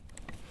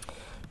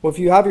Well, if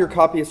you have your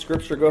copy of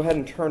Scripture, go ahead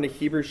and turn to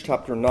Hebrews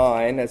chapter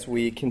 9 as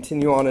we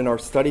continue on in our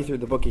study through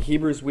the book of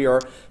Hebrews. We are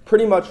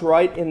pretty much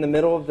right in the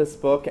middle of this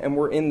book, and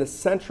we're in the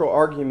central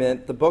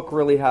argument. The book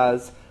really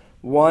has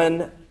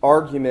one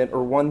argument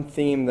or one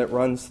theme that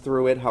runs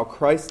through it, how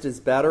Christ is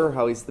better,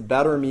 how he's the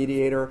better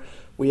mediator.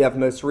 We have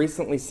most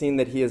recently seen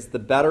that he is the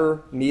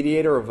better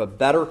mediator of a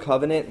better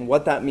covenant, and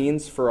what that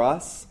means for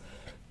us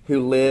who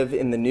live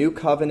in the new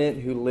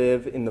covenant, who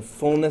live in the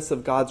fullness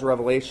of God's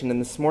revelation. And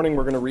this morning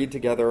we're going to read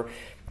together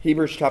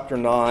Hebrews chapter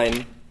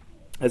 9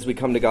 as we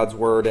come to God's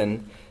Word,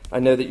 and I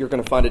know that you're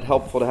going to find it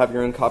helpful to have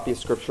your own copy of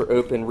Scripture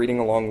open, reading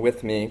along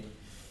with me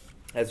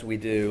as we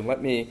do.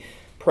 Let me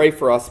pray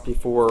for us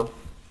before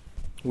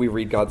we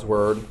read God's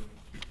Word.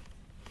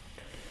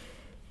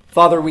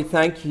 Father, we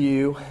thank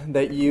you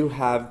that you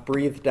have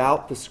breathed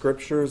out the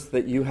Scriptures,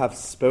 that you have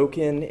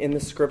spoken in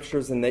the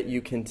Scriptures, and that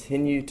you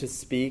continue to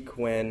speak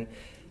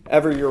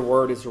whenever your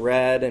word is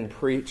read and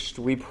preached.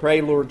 We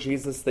pray, Lord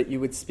Jesus, that you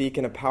would speak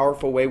in a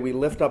powerful way. We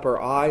lift up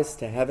our eyes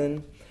to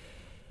heaven.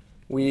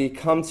 We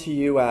come to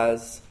you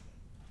as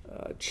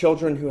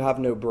children who have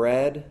no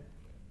bread,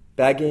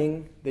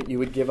 begging that you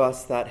would give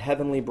us that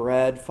heavenly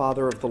bread,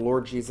 Father, of the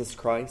Lord Jesus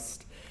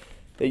Christ,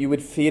 that you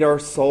would feed our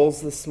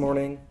souls this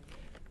morning,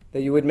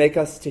 that you would make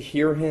us to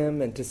hear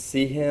him and to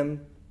see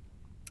him,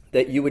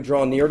 that you would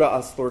draw near to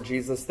us, Lord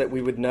Jesus, that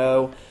we would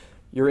know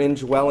your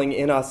indwelling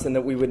in us and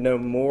that we would know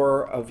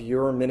more of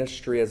your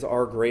ministry as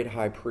our great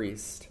high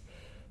priest.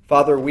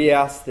 Father, we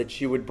ask that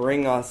you would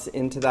bring us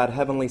into that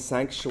heavenly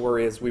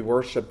sanctuary as we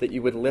worship, that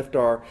you would lift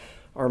our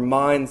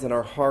minds and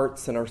our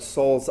hearts and our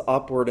souls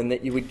upward, and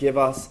that you would give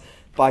us,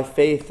 by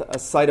faith, a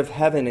sight of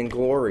heaven and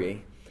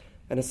glory,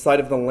 and a sight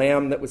of the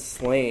Lamb that was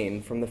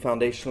slain from the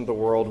foundation of the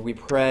world. We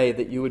pray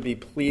that you would be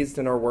pleased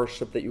in our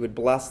worship, that you would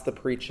bless the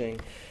preaching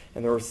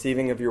and the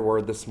receiving of your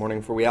word this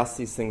morning, for we ask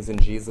these things in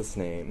Jesus'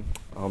 name.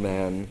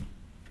 Amen.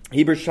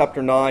 Hebrews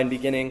chapter 9,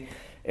 beginning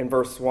in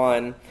verse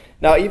 1.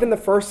 Now even the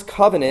first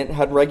covenant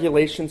had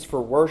regulations for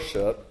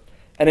worship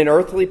and an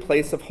earthly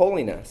place of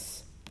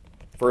holiness.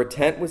 For a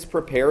tent was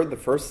prepared, the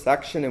first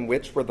section in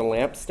which were the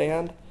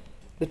lampstand,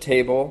 the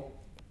table,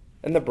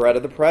 and the bread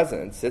of the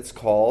presence. It's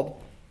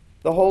called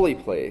the holy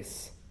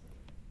place.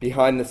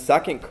 Behind the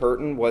second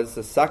curtain was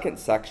the second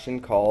section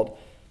called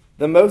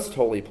the most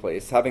holy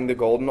place, having the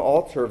golden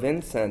altar of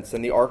incense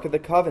and the ark of the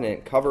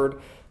covenant, covered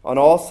on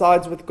all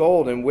sides with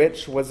gold, in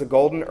which was a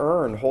golden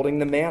urn holding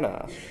the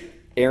manna,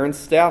 Aaron's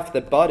staff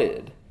that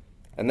budded,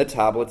 and the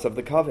tablets of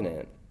the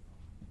covenant.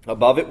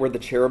 Above it were the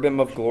cherubim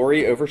of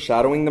glory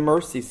overshadowing the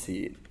mercy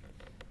seat.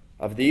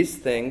 Of these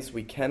things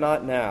we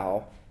cannot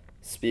now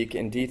speak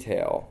in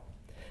detail.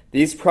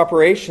 These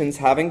preparations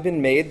having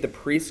been made, the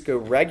priests go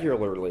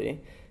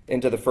regularly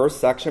into the first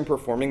section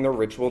performing their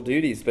ritual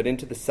duties, but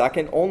into the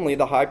second only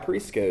the high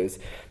priest goes,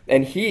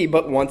 and he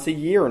but once a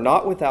year,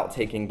 not without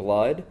taking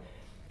blood,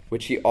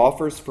 which he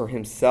offers for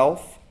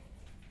himself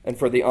and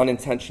for the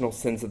unintentional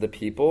sins of the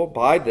people.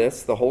 By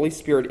this, the Holy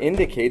Spirit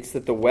indicates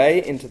that the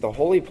way into the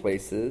holy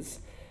places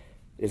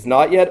is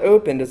not yet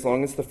opened as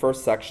long as the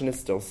first section is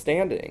still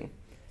standing,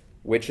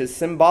 which is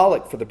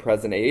symbolic for the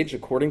present age.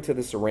 According to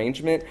this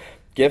arrangement,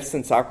 gifts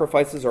and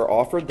sacrifices are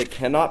offered that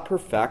cannot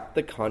perfect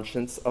the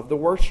conscience of the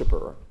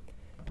worshiper,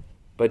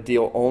 but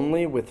deal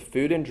only with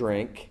food and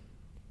drink,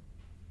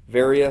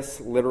 various,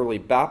 literally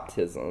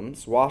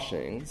baptisms,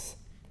 washings,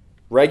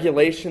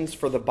 regulations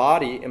for the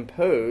body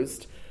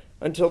imposed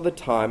until the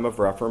time of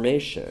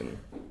Reformation.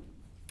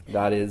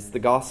 That is the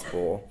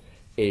gospel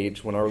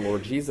age when our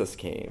Lord Jesus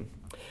came.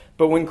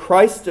 But when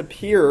Christ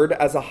appeared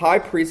as a high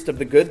priest of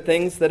the good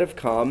things that have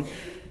come,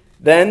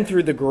 then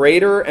through the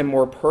greater and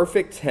more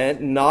perfect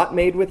tent, not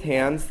made with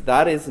hands,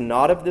 that is,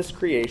 not of this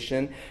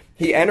creation,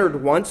 he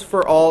entered once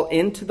for all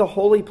into the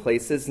holy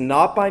places,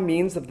 not by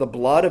means of the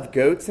blood of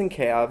goats and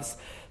calves,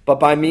 but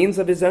by means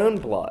of his own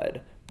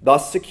blood,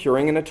 thus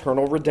securing an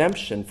eternal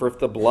redemption. For if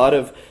the blood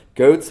of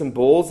goats and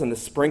bulls and the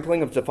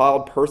sprinkling of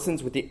defiled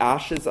persons with the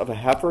ashes of a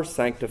heifer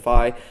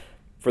sanctify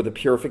for the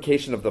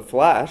purification of the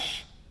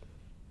flesh,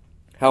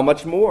 how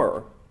much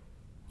more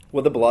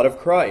will the blood of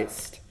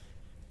Christ,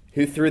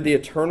 who through the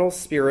eternal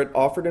Spirit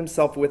offered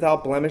himself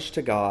without blemish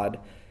to God,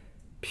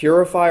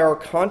 purify our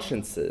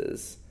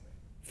consciences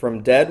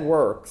from dead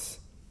works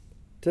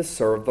to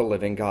serve the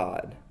living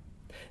God?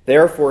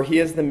 Therefore, he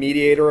is the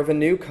mediator of a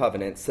new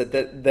covenant, so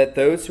that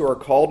those who are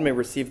called may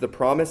receive the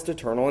promised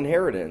eternal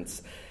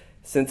inheritance,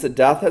 since a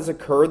death has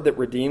occurred that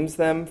redeems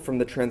them from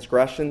the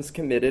transgressions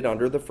committed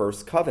under the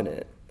first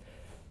covenant.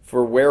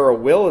 For where a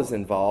will is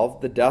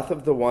involved, the death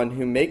of the one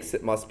who makes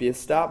it must be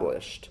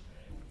established.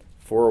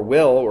 For a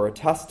will, or a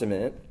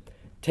testament,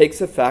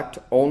 takes effect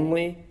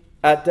only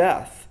at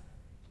death,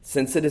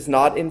 since it is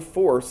not in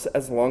force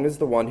as long as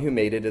the one who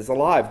made it is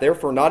alive.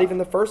 Therefore, not even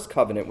the first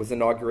covenant was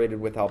inaugurated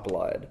without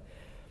blood.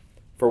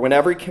 For when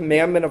every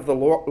commandment of the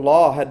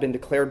law had been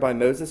declared by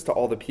Moses to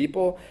all the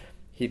people,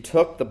 he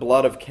took the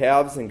blood of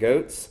calves and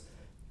goats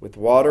with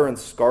water and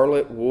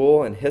scarlet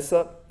wool and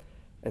hyssop,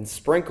 and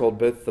sprinkled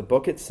both the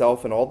book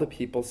itself and all the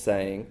people,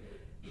 saying,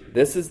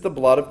 "This is the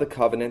blood of the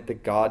covenant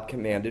that God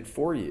commanded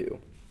for you."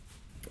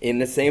 In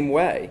the same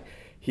way,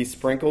 he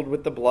sprinkled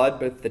with the blood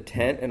both the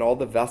tent and all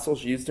the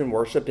vessels used in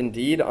worship.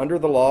 Indeed, under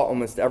the law,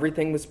 almost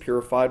everything was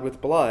purified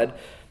with blood,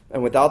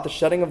 and without the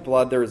shedding of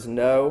blood, there is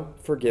no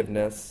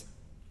forgiveness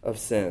of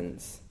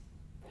sins.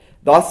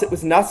 Thus, it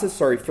was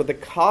necessary for the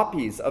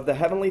copies of the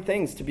heavenly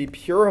things to be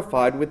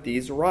purified with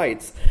these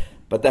rites,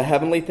 but the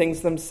heavenly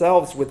things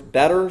themselves with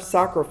better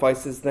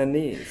sacrifices than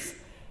these.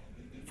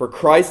 For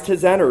Christ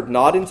has entered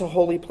not into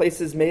holy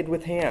places made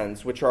with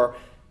hands, which are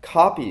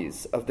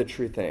copies of the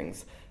true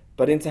things,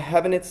 but into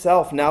heaven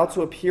itself, now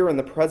to appear in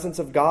the presence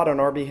of God on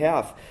our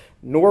behalf.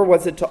 Nor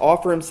was it to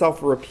offer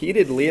himself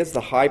repeatedly as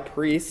the high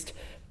priest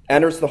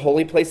enters the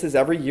holy places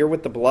every year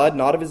with the blood,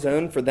 not of his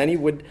own, for then he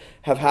would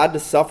have had to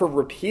suffer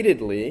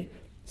repeatedly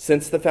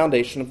since the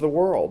foundation of the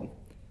world.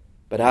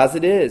 But as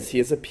it is, he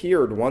has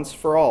appeared once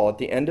for all at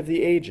the end of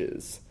the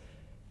ages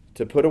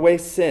to put away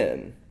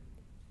sin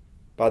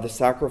by the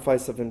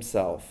sacrifice of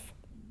himself.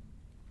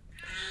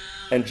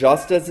 And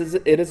just as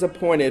it is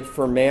appointed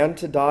for man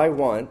to die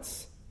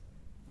once,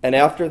 and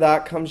after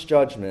that comes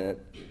judgment,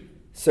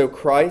 so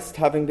Christ,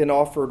 having been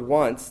offered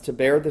once to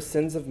bear the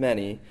sins of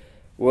many,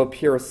 will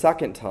appear a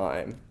second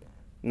time,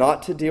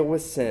 not to deal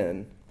with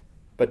sin,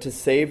 but to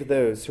save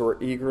those who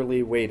are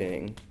eagerly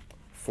waiting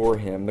for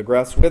him. The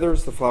grass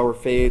withers, the flower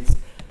fades,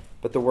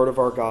 but the word of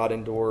our God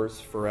endures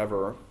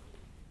forever.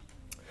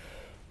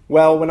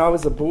 Well, when I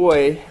was a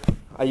boy,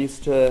 I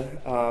used to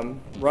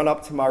run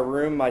up to my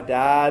room. My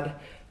dad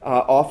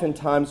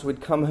oftentimes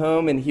would come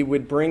home and he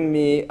would bring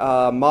me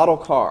a model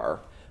car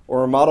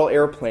or a model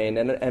airplane.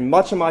 And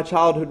much of my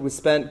childhood was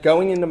spent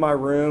going into my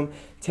room,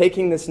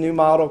 taking this new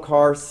model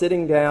car,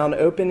 sitting down,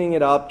 opening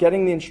it up,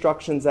 getting the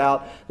instructions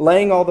out,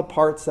 laying all the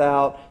parts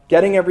out,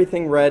 getting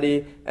everything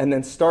ready, and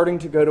then starting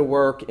to go to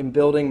work in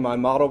building my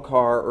model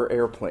car or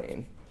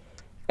airplane.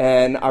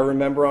 And I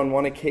remember on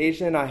one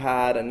occasion I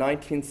had a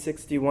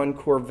 1961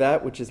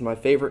 Corvette, which is my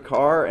favorite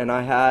car, and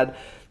I had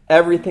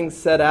everything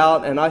set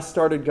out, and I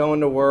started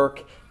going to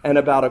work. And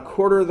about a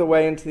quarter of the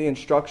way into the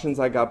instructions,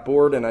 I got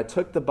bored, and I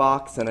took the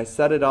box, and I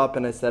set it up,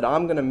 and I said,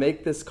 I'm going to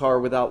make this car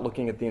without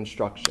looking at the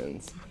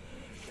instructions.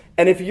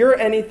 And if you're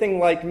anything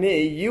like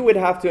me, you would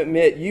have to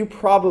admit you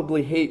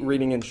probably hate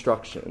reading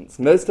instructions.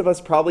 Most of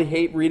us probably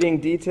hate reading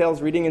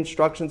details, reading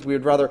instructions. We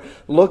would rather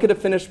look at a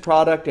finished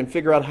product and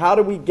figure out how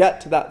do we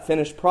get to that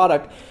finished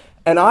product.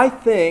 And I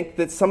think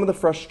that some of the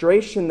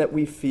frustration that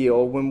we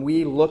feel when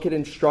we look at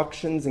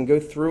instructions and go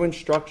through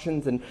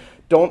instructions and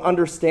don't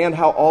understand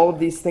how all of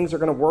these things are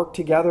going to work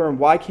together and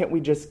why can't we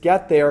just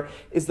get there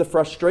is the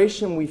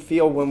frustration we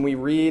feel when we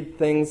read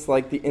things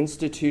like the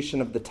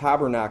institution of the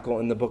tabernacle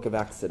in the book of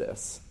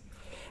Exodus.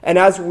 And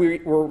as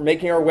we're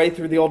making our way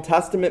through the Old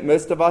Testament,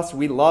 most of us,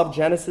 we love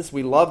Genesis,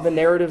 we love the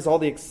narratives, all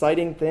the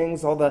exciting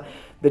things, all the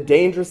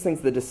dangerous things,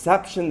 the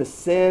deception, the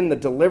sin, the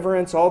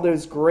deliverance, all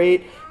those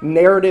great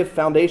narrative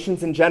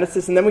foundations in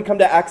Genesis. And then we come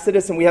to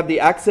Exodus, and we have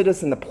the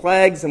Exodus and the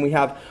plagues, and we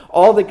have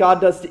all that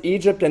God does to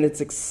Egypt, and it's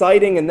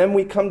exciting. And then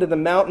we come to the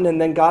mountain, and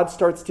then God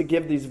starts to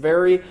give these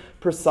very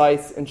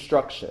precise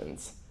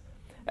instructions.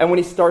 And when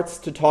he starts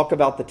to talk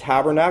about the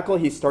tabernacle,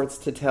 he starts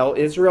to tell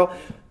Israel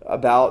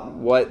about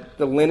what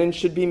the linen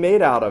should be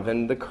made out of,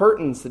 and the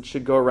curtains that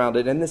should go around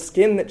it, and the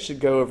skin that should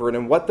go over it,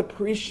 and what the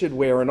priest should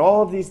wear, and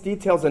all of these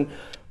details. And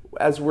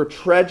as we're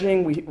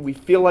trudging, we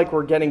feel like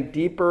we're getting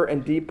deeper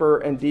and deeper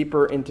and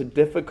deeper into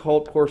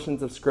difficult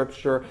portions of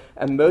Scripture,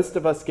 and most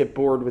of us get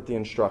bored with the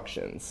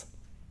instructions.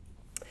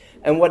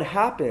 And what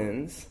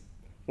happens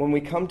when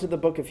we come to the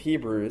book of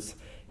Hebrews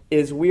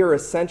is we are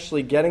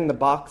essentially getting the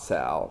box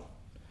out,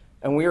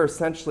 and we are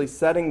essentially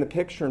setting the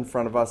picture in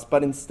front of us,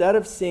 but instead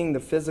of seeing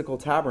the physical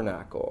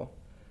tabernacle,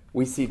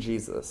 we see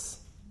Jesus.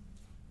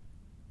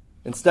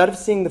 Instead of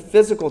seeing the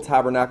physical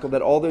tabernacle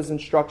that all those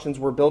instructions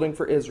were building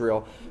for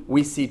Israel,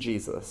 we see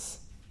Jesus.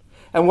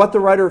 And what the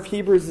writer of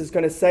Hebrews is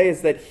going to say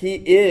is that he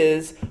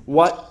is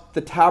what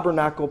the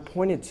tabernacle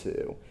pointed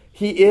to.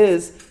 He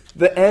is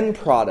the end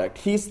product.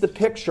 He's the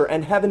picture,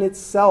 and heaven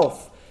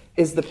itself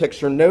is the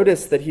picture.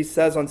 Notice that he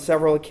says on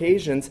several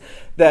occasions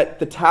that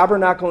the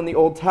tabernacle in the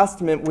Old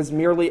Testament was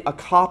merely a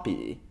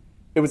copy.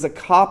 It was a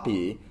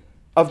copy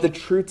of the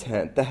true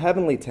tent, the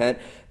heavenly tent.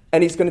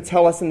 And he's going to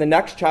tell us in the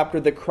next chapter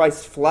that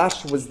Christ's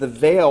flesh was the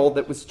veil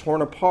that was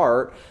torn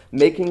apart,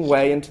 making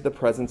way into the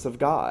presence of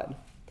God.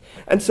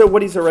 And so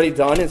what he's already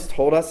done is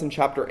told us in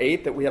chapter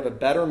 8 that we have a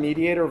better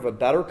mediator of a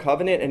better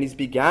covenant, and he's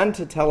began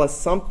to tell us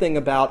something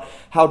about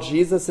how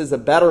Jesus is a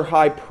better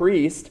high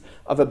priest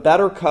of a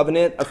better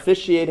covenant,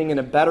 officiating in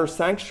a better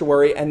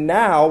sanctuary. And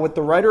now what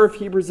the writer of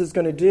Hebrews is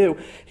going to do,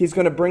 he's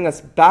going to bring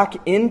us back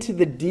into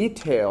the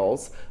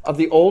details of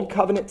the old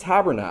covenant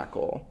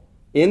tabernacle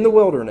in the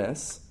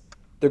wilderness,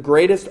 the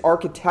greatest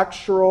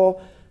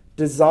architectural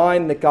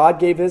design that God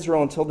gave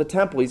Israel until the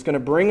temple. He's going to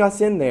bring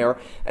us in there,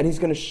 and he's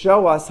going to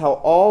show us how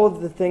all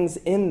of the things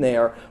in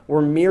there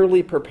were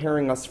merely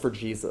preparing us for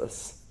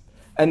Jesus.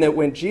 And that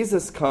when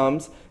Jesus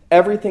comes,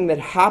 everything that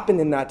happened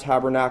in that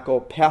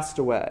tabernacle passed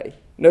away.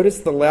 Notice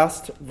the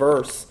last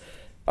verse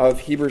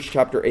of Hebrews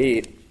chapter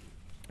 8.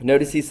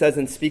 Notice he says,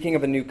 in speaking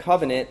of a new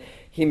covenant,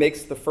 He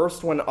makes the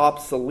first one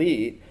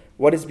obsolete.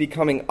 What is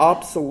becoming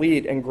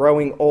obsolete and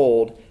growing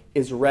old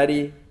is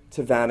ready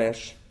to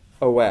vanish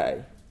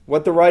away.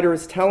 What the writer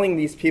is telling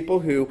these people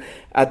who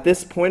at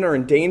this point are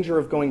in danger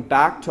of going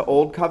back to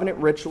old covenant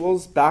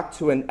rituals, back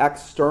to an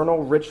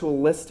external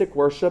ritualistic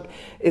worship,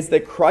 is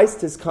that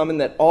Christ has come and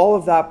that all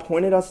of that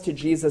pointed us to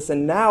Jesus.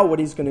 And now what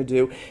he's going to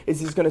do is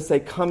he's going to say,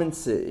 come and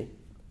see.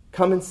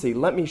 Come and see.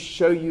 Let me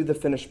show you the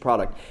finished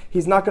product.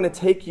 He's not going to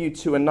take you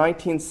to a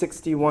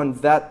 1961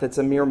 vet that's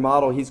a mere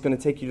model. He's going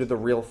to take you to the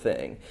real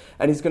thing.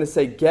 And he's going to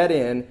say, get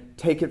in,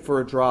 take it for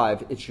a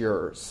drive. It's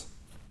yours.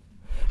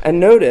 And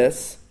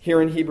notice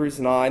here in Hebrews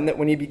 9 that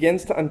when he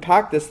begins to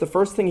unpack this, the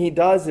first thing he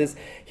does is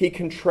he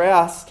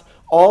contrasts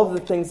all of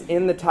the things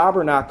in the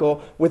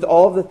tabernacle with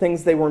all of the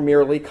things they were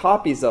merely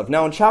copies of.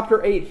 Now in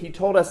chapter 8, he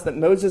told us that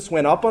Moses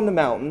went up on the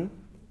mountain.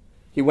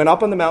 He went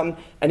up on the mountain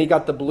and he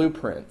got the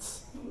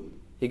blueprints.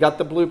 He got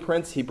the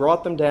blueprints. He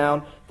brought them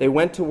down. They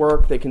went to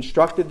work. They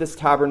constructed this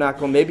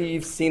tabernacle. Maybe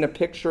you've seen a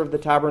picture of the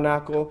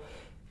tabernacle.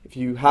 If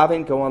you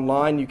haven't, go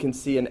online. You can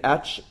see an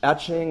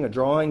etching, a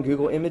drawing.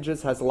 Google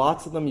Images has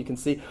lots of them. You can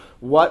see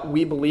what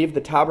we believe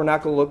the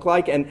tabernacle looked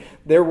like. And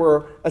there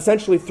were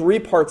essentially 3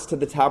 parts to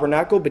the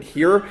tabernacle. But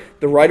here,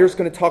 the writer's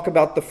going to talk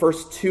about the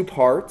first 2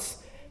 parts.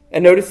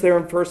 And notice there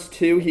in verse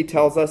 2, he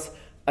tells us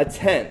a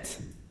tent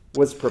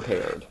was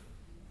prepared.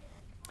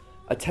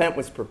 A tent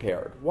was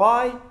prepared.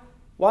 Why?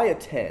 Why a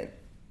tent?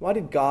 Why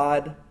did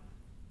God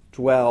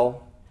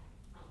dwell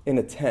in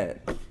a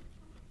tent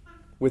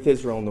with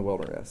Israel in the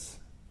wilderness?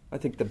 I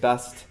think the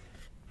best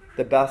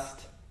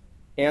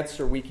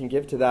answer we can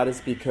give to that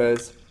is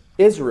because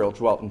Israel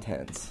dwelt in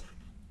tents.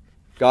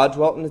 God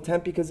dwelt in a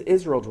tent because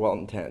Israel dwelt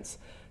in tents.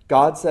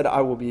 God said,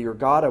 I will be your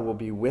God, I will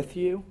be with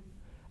you.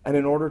 And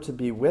in order to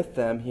be with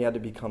them, he had to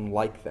become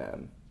like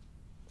them.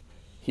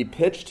 He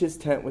pitched his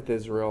tent with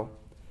Israel.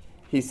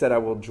 He said, I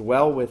will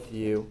dwell with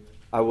you.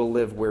 I will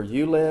live where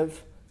you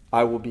live.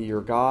 I will be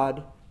your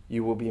God.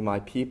 You will be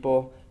my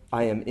people.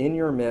 I am in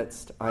your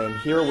midst. I am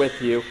here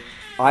with you.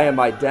 I am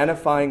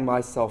identifying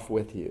myself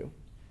with you.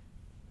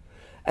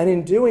 And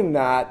in doing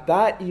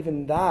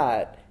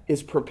that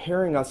is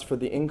preparing us for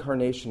the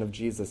incarnation of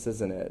Jesus,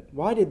 isn't it?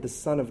 Why did the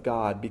Son of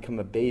God become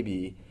a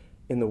baby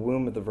in the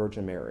womb of the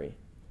Virgin Mary?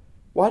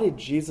 Why did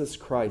Jesus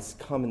Christ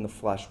come in the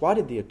flesh? Why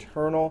did the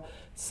eternal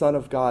Son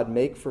of God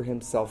make for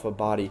himself a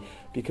body?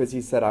 Because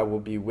he said, I will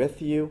be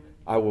with you.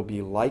 I will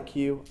be like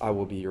you. I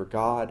will be your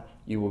God.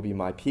 You will be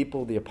my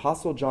people. The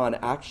Apostle John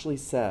actually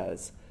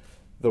says,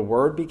 the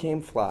Word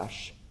became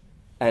flesh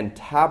and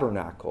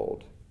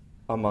tabernacled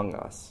among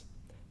us.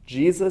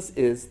 Jesus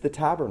is the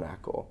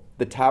tabernacle.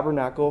 The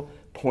tabernacle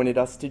pointed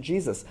us to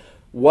Jesus.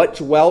 What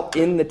dwelt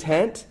in the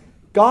tent?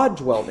 God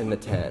dwelt in the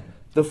tent.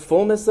 The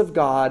fullness of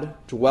God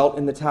dwelt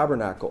in the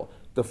tabernacle.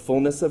 The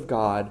fullness of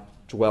God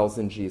dwells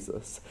in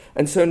Jesus.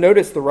 And so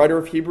notice the writer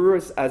of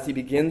Hebrews, as he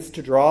begins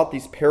to draw out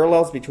these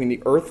parallels between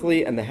the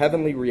earthly and the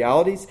heavenly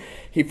realities,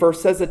 he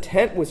first says a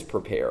tent was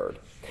prepared.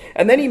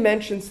 And then he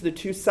mentions the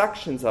 2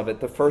 sections of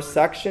it. The first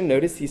section,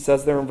 notice he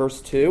says there in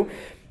verse 2,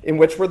 in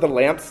which were the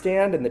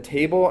lampstand and the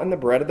table and the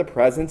bread of the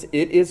presence.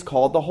 It is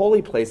called the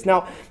holy place.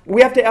 Now,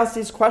 we have to ask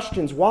these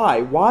questions.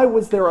 Why? Why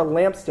was there a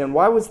lampstand?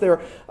 Why was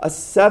there a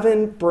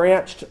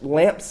 7-branched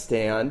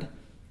lampstand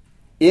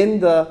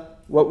in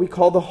what we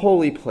call the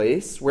holy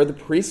place, where the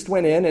priest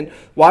went in? And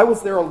why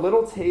was there a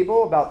little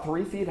table about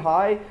 3 feet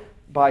high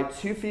by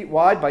 2 feet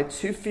wide by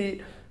 2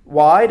 feet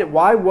wide?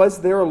 Why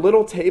was there a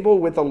little table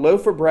with a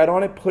loaf of bread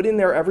on it put in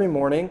there every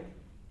morning?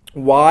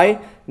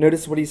 Why?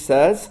 Notice what he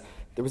says.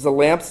 There was a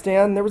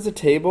lampstand, there was a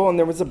table, and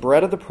there was a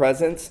bread of the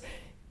presence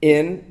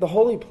in the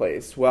holy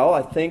place. Well,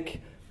 I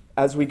think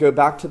as we go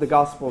back to the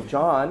Gospel of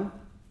John,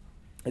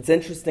 it's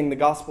interesting. The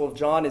Gospel of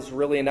John is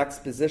really an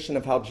exposition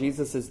of how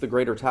Jesus is the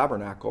greater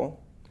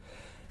tabernacle.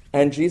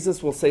 And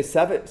Jesus will say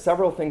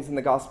several things in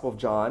the Gospel of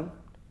John.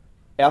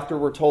 After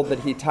we're told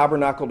that he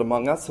tabernacled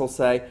among us, he'll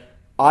say,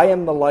 I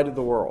am the light of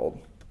the world.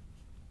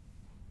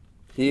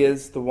 He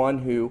is the one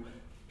who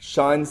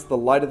shines the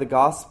light of the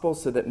gospel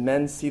so that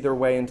men see their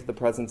way into the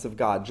presence of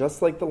God. Just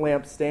like the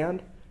lampstand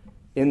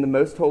in the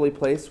most holy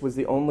place was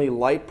the only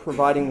light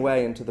providing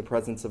way into the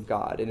presence of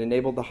God. It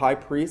enabled the high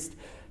priest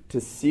to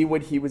see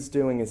what he was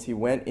doing as he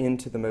went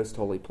into the most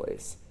holy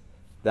place.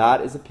 That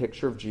is a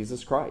picture of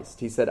Jesus Christ.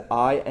 He said,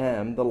 I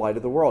am the light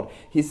of the world.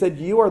 He said,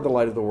 you are the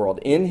light of the world.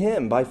 In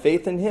him, by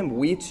faith in him,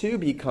 we too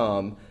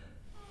become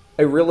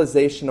a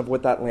realization of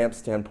what that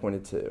lampstand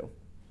pointed to.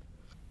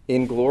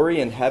 In glory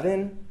in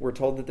heaven, we're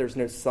told that there's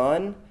no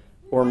sun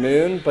or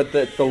moon, but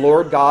that the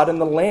Lord God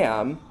and the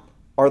Lamb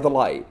are the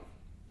light.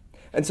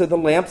 And so the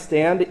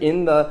lampstand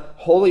in the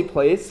holy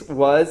place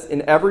was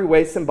in every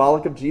way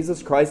symbolic of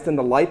Jesus Christ and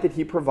the light that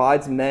he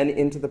provides men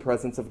into the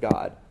presence of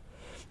God.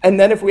 And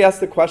then if we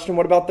ask the question,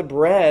 what about the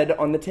bread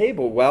on the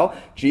table? Well,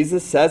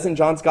 Jesus says in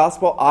John's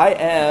Gospel, I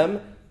am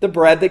the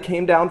bread that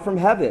came down from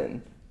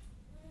heaven.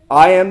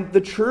 I am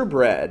the true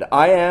bread.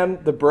 I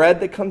am the bread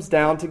that comes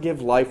down to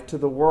give life to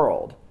the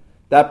world.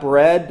 That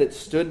bread that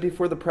stood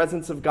before the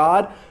presence of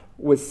God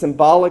was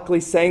symbolically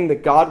saying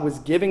that God was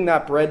giving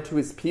that bread to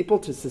his people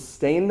to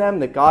sustain them,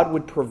 that God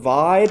would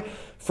provide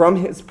from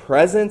his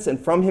presence and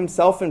from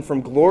himself and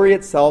from glory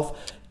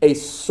itself a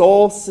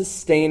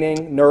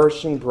soul-sustaining,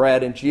 nourishing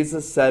bread. And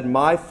Jesus said,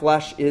 "My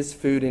flesh is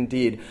food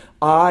indeed.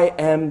 I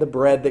am the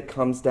bread that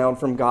comes down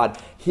from God.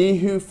 He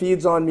who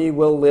feeds on me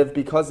will live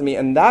because of me."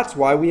 And that's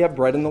why we have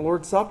bread in the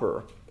Lord's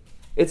Supper.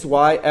 It's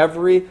why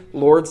every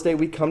Lord's Day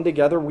we come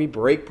together, we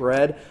break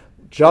bread.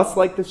 Just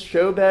like the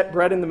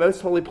showbread in the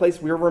most holy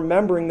place, we are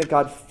remembering that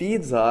God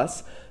feeds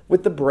us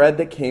with the bread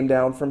that came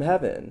down from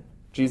heaven.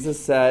 Jesus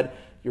said,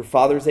 "Your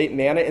fathers ate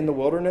manna in the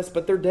wilderness,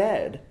 but they're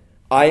dead.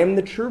 I am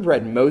the true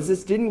bread.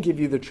 Moses didn't give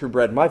you the true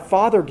bread. My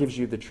Father gives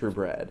you the true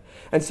bread."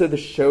 And so the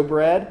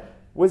showbread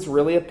was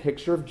really a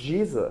picture of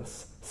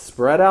Jesus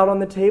spread out on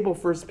the table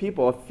for his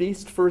people, a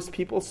feast for his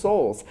people's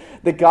souls.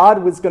 That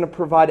God was going to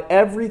provide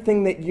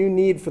everything that you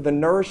need for the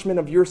nourishment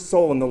of your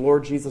soul in the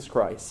Lord Jesus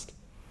Christ.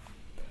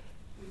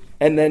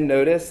 And then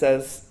notice,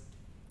 as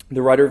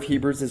the writer of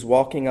Hebrews is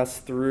walking us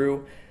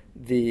through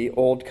the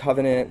Old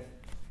Covenant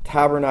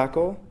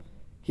tabernacle,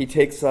 he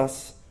takes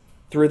us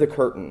through the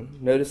curtain.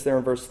 Notice there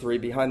in verse 3,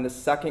 behind the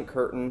second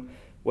curtain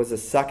was a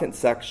second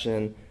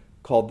section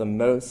called the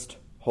Most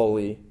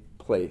Holy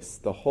Place,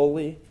 the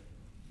Holy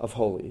of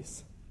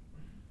Holies.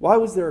 Why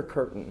was there a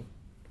curtain?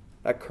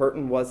 That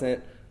curtain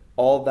wasn't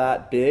all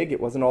that big. It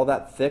wasn't all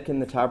that thick in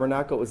the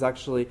tabernacle. It was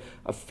actually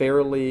a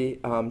fairly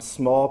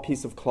small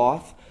piece of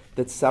cloth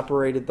that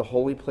separated the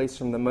holy place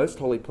from the most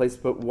holy place.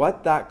 But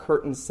what that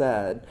curtain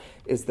said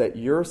is that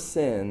your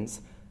sins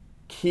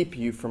keep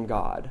you from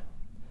God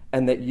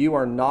and that you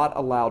are not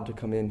allowed to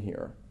come in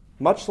here.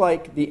 Much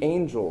like the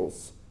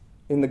angels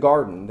in the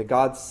garden that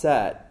God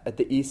set at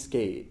the east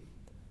gate,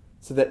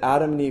 so that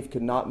Adam and Eve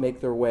could not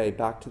make their way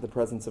back to the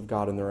presence of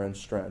God in their own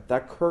strength.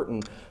 That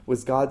curtain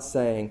was God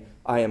saying,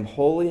 "I am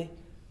holy,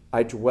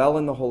 I dwell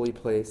in the holy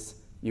place,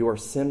 you are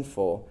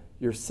sinful,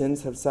 your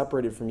sins have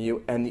separated from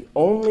you," and the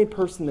only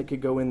person that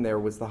could go in there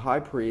was the high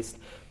priest,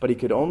 but he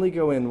could only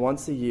go in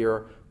once a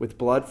year with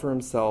blood for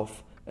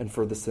himself and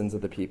for the sins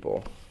of the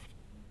people.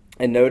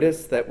 And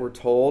notice that we're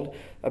told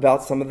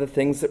about some of the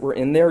things that were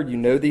in there. You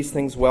know these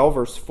things well.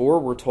 Verse 4,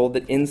 we're told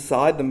that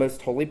inside the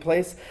most holy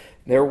place,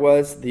 there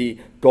was the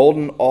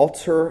golden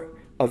altar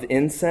of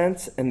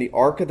incense and the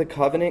Ark of the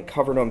Covenant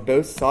covered on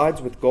both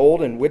sides with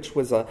gold, in which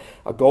was a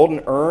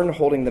golden urn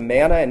holding the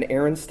manna and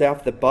Aaron's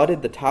staff that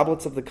budded the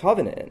tablets of the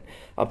covenant.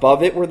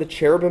 Above it were the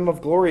cherubim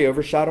of glory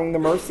overshadowing the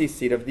mercy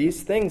seat. Of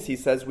these things, he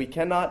says, we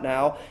cannot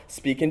now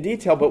speak in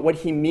detail, but what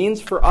he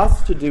means for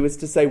us to do is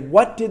to say,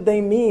 what did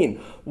they mean?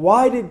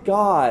 Why did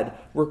God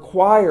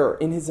require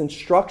in his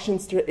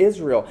instructions to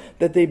Israel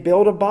that they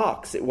build a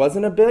box? It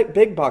wasn't a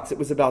big box. It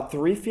was about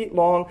 3 feet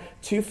long,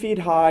 2 feet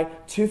high,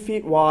 2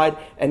 feet wide,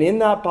 and in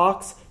that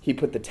box, he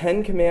put the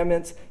 10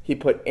 Commandments, he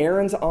put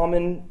Aaron's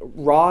almond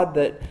rod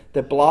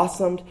that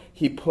blossomed,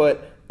 he put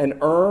an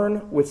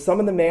urn with some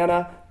of the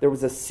manna, there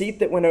was a seat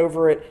that went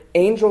over it,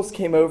 angels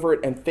came over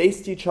it and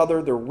faced each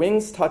other, their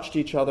wings touched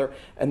each other,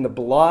 and the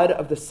blood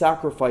of the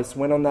sacrifice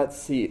went on that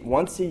seat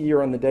once a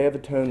year on the Day of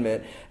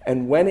Atonement,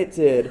 and when it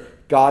did,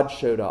 God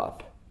showed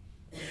up.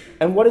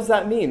 And what does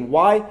that mean?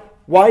 Why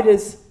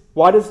does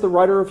the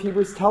writer of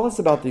Hebrews tell us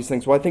about these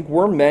things? Well, I think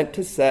we're meant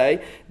to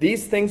say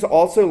these things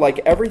also, like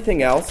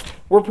everything else,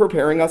 were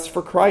preparing us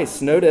for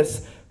Christ.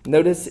 Notice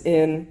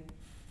in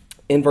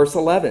verse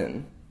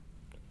 11.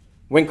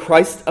 When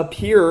Christ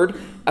appeared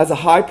as a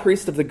high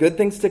priest of the good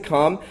things to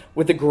come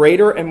with a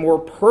greater and more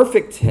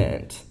perfect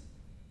tent,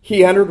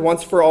 he entered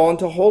once for all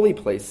into holy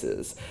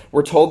places.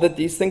 We're told that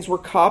these things were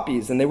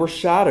copies and they were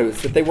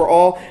shadows, that they were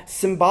all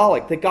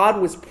symbolic, that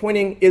God was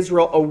pointing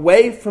Israel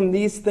away from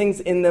these things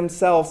in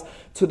themselves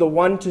to the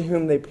one to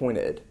whom they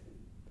pointed.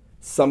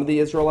 Some of the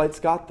Israelites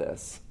got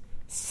this.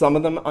 Some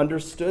of them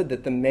understood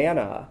that the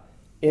manna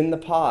in the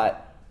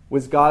pot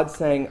was God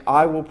saying,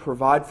 I will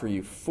provide for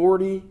you.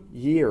 40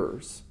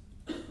 years.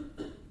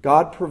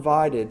 God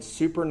provided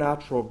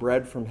supernatural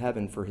bread from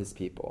heaven for his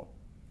people.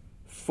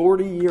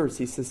 40 years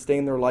he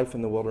sustained their life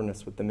in the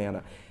wilderness with the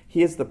manna.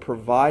 He is the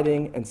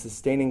providing and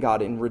sustaining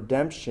God. In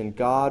redemption,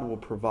 God will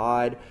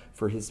provide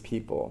for his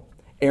people.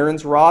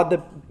 Aaron's rod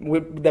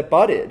that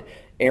budded.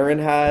 Aaron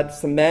had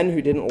some men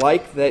who didn't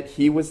like that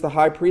he was the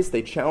high priest.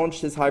 They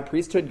challenged his high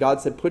priesthood.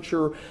 God said, put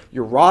your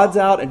rods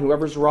out, and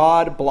whoever's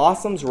rod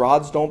blossoms,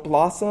 rods don't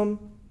blossom.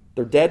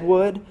 They're dead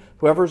wood.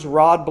 Whoever's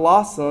rod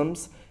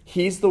blossoms,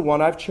 he's the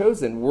one I've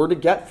chosen. We're to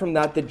get from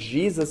that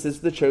Jesus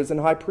is the chosen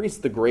high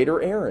priest, the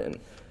greater Aaron.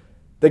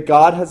 That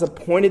God has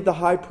appointed the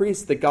high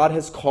priest, that God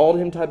has called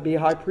him to be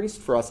high priest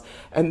for us.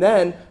 And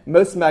then,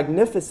 most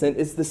magnificent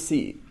is the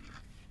seat.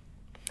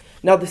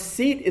 Now, the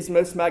seat is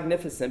most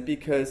magnificent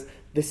because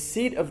the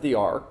seat of the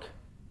ark,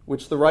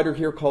 which the writer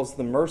here calls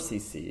the mercy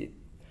seat,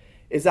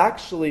 is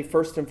actually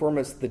first and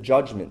foremost the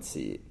judgment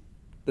seat.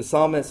 The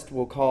psalmist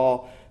will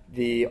call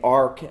the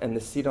ark and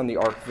the seat on the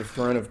ark the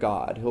throne of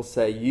God. He'll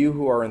say, you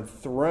who are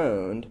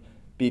enthroned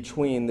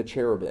between the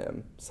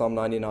cherubim. Psalm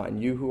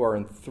 99, you who are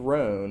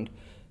enthroned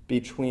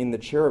between the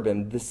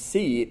cherubim. The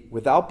seat,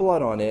 without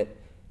blood on it,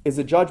 is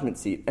a judgment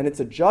seat. And it's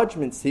a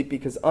judgment seat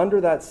because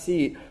under that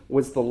seat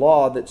was the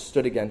law that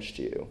stood against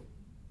you.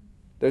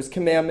 Those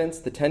commandments,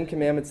 the 10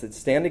 commandments that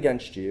stand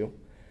against you,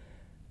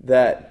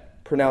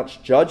 that pronounce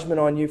judgment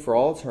on you for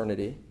all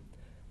eternity,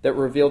 that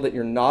reveal that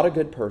you're not a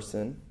good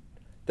person,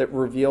 that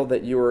reveal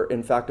that you are,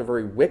 in fact, a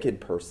very wicked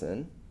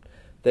person,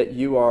 that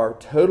you are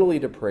totally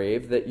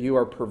depraved, that you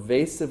are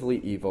pervasively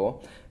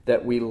evil,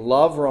 that we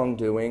love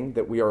wrongdoing,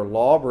 that we are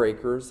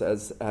lawbreakers,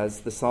 as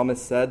the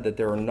psalmist said, that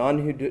there are none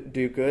who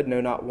do good, no,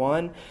 not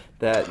one,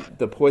 that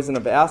the poison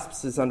of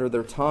asps is under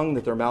their tongue,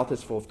 that their mouth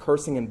is full of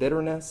cursing and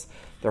bitterness,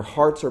 their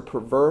hearts are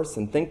perverse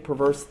and think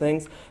perverse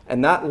things.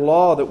 And that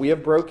law that we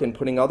have broken,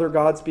 putting other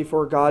gods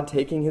before God,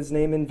 taking his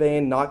name in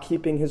vain, not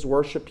keeping his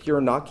worship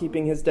pure, not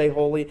keeping his day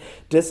holy,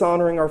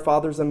 dishonoring our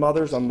fathers and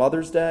mothers on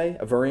Mother's Day,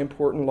 a very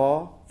important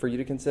law for you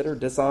to consider,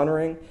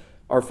 dishonoring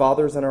our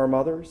fathers and our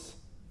mothers,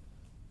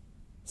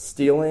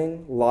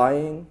 stealing,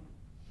 lying,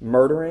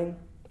 murdering.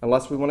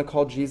 Unless we want to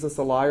call Jesus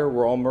a liar,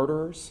 we're all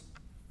murderers.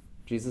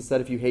 Jesus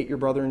said if you hate your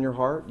brother in your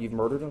heart, you've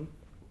murdered him.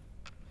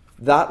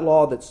 That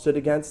law that stood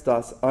against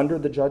us under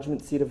the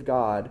judgment seat of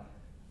God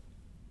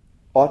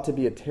ought to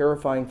be a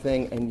terrifying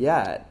thing, and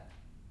yet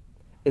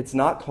it's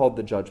not called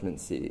the judgment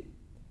seat.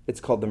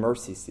 It's called the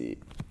mercy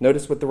seat.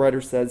 Notice what the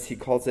writer says. He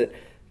calls it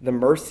the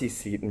mercy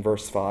seat in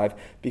verse 5,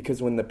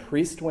 because when the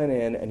priest went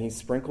in and he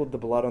sprinkled the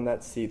blood on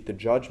that seat, the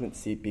judgment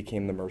seat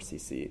became the mercy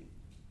seat.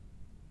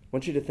 I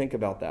want you to think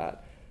about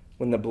that.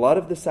 When the blood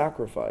of the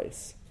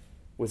sacrifice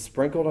was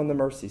sprinkled on the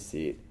mercy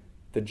seat,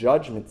 the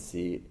judgment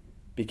seat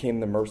became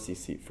the mercy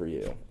seat for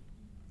you.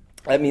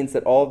 That means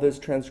that all of those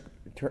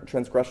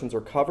transgressions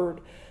are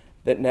covered,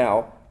 that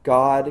now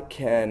God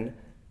can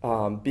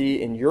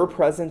be in your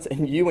presence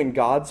and you in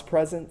God's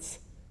presence.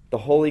 The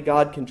holy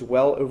God can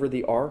dwell over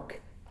the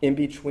ark in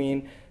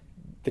between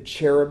the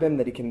cherubim,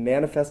 that he can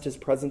manifest his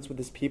presence with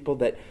his people,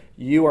 that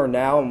you are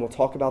now, and we'll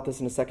talk about this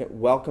in a second,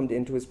 welcomed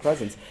into his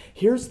presence.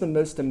 Here's the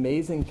most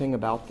amazing thing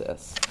about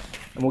this,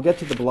 and we'll get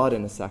to the blood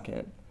in a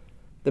second.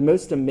 The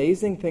most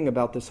amazing thing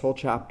about this whole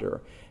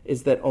chapter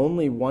is that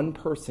only one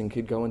person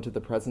could go into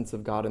the presence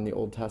of God in the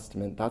Old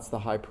Testament. That's the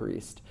high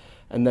priest.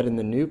 And that in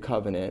the new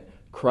covenant,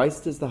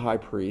 Christ is the high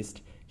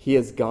priest. He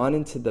has gone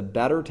into the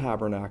better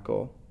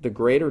tabernacle, the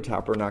greater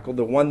tabernacle,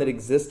 the one that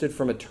existed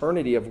from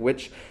eternity, of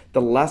which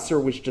the lesser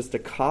was just a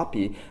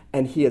copy,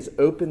 and he has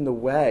opened the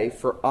way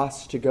for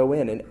us to go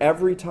in. And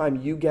every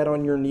time you get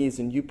on your knees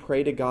and you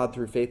pray to God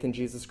through faith in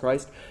Jesus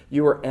Christ,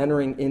 you are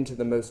entering into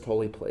the most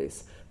holy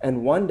place.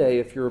 And one day,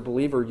 if you're a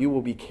believer, you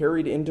will be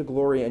carried into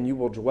glory and you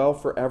will dwell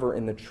forever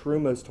in the true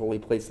most holy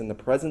place, in the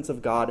presence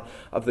of God,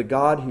 of the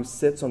God who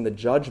sits on the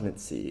judgment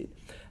seat.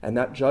 And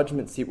that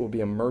judgment seat will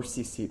be a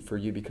mercy seat for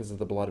you because of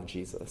the blood of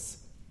Jesus.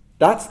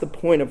 That's the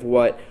point of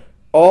what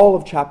all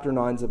of chapter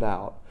 9 is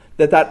about.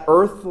 That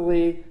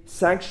earthly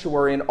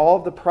sanctuary and all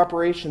of the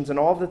preparations and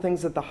all of the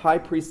things that the high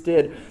priest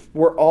did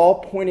were all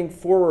pointing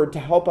forward to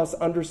help us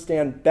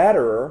understand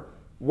better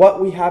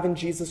what we have in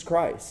Jesus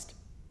Christ.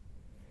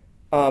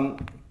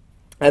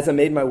 As I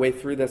made my way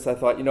through this, I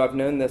thought, I've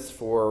known this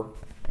for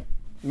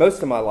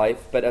most of my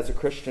life, but as a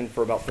Christian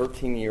for about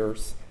 13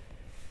 years.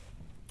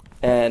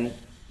 And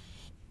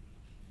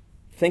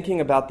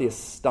thinking about the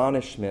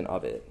astonishment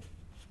of it.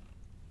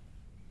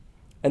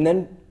 And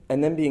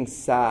then being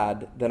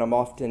sad that I'm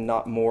often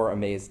not more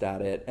amazed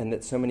at it, and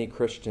that so many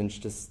Christians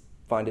just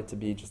find it to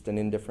be just an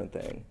indifferent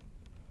thing.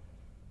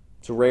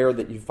 It's rare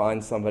that you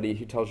find somebody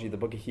who tells you the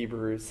book of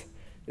Hebrews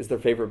is their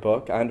favorite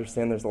book. I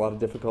understand there's a lot of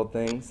difficult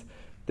things.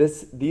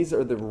 These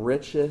are the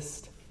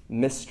richest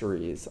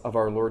mysteries of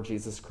our Lord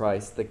Jesus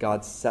Christ that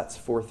God sets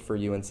forth for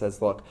you and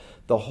says, look,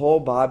 the whole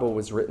Bible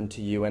was written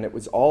to you, and it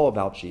was all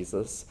about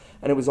Jesus,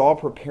 and it was all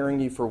preparing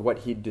you for what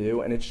he'd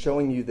do, and it's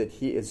showing you that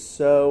he is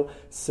so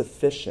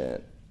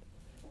sufficient,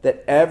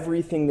 that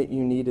everything that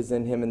you need is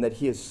in him, and that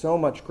he is so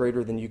much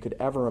greater than you could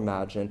ever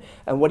imagine,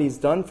 and what he's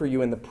done for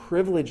you and the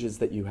privileges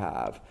that you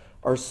have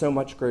are so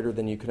much greater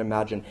than you could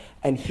imagine.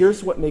 And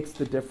here's what makes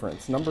the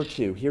difference. Number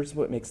 2, here's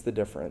what makes the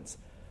difference.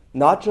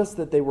 Not just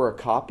that they were a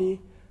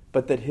copy,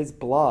 but that his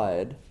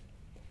blood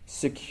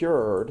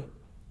secured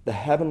the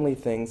heavenly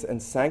things and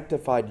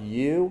sanctified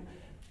you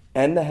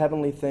and the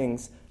heavenly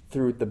things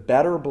through the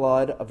better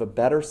blood of a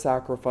better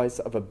sacrifice,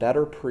 of a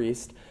better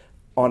priest,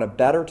 on a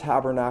better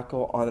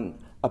tabernacle, on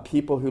a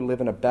people who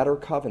live in a better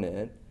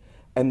covenant,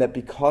 and that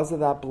because of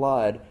that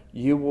blood,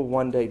 you will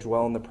one day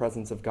dwell in the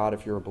presence of God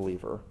if you're a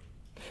believer.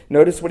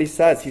 Notice what he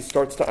says. He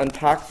starts to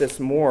unpack this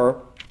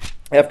more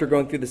after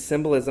going through the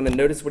symbolism, and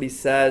notice what he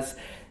says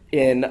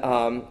in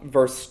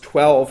verse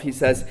 12. He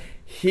says,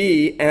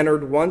 he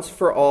entered once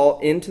for all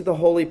into the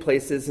holy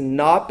places,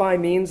 not by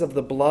means of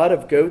the blood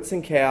of goats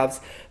and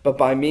calves, but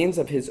by means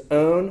of his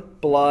own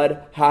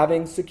blood,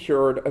 having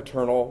secured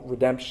eternal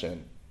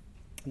redemption.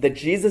 That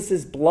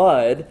Jesus'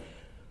 blood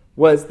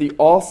was the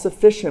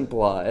all-sufficient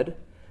blood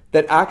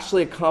that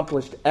actually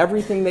accomplished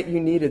everything that you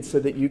needed so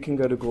that you can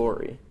go to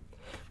glory.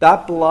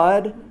 That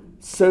blood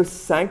so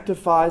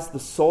sanctifies the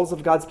souls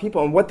of God's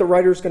people. And what the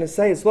writer is going to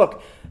say is,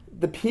 look,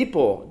 the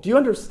people, do you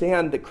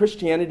understand that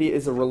Christianity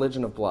is a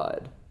religion of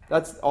blood?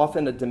 That's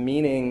often a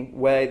demeaning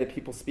way that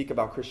people speak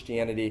about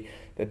Christianity,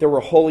 that there were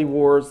holy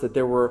wars, that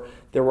there were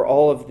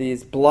all of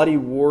these bloody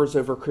wars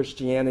over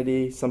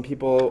Christianity. Some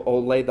people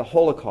lay the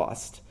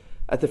Holocaust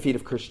at the feet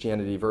of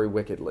Christianity very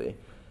wickedly.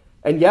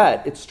 And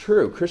yet, it's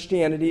true.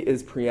 Christianity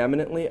is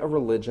preeminently a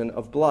religion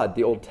of blood.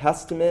 The Old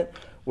Testament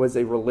was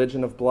a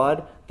religion of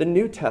blood. The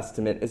New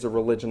Testament is a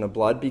religion of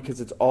blood because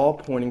it's all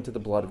pointing to the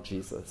blood of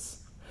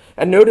Jesus.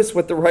 And notice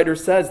what the writer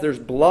says. There's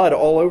blood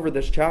all over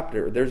this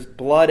chapter. There's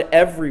blood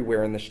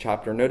everywhere in this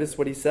chapter. Notice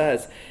what he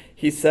says.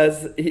 He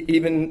says,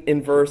 even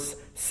in verse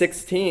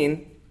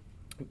 18,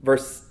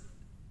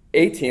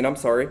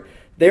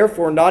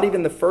 therefore, not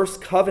even the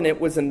first covenant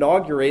was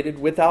inaugurated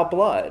without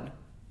blood.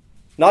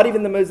 Not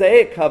even the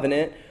Mosaic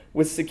covenant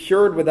was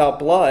secured without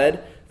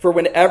blood. For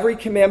when every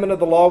commandment of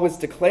the law was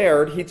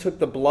declared, he took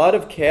the blood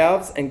of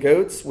calves and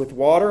goats with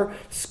water,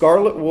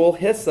 scarlet wool,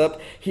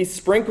 hyssop. He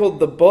sprinkled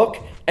the book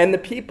and the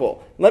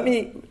people.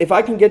 If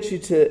I can get you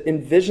to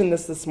envision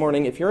this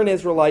morning, if you're an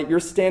Israelite, you're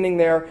standing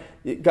there,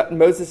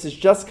 Moses has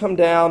just come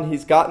down,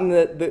 he's gotten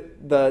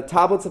the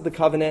tablets of the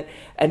covenant,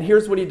 and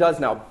here's what he does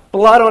now.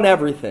 Blood on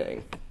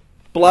everything.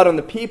 Blood on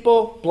the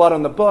people, blood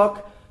on the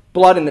book,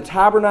 blood in the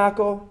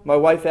tabernacle. My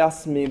wife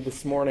asked me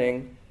this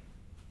morning,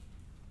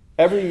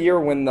 every year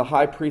when the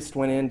high priest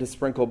went in to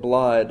sprinkle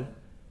blood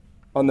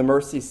on the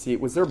mercy seat,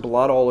 was there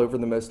blood all over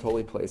the most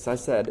holy place? I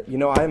said,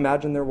 I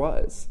imagine there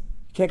was.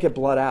 You can't get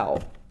blood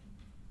out.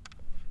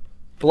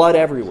 Blood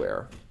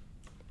everywhere.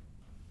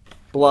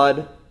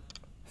 Blood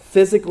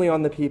physically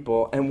on the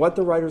people. And what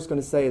the writer's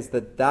going to say is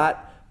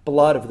that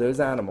blood of those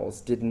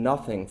animals did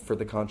nothing for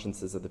the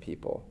consciences of the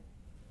people.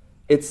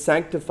 It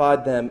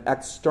sanctified them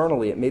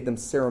externally. It made them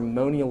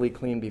ceremonially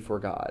clean before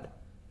God.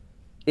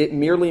 It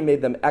merely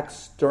made them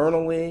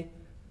externally,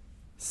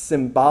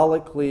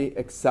 symbolically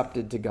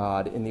accepted to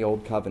God in the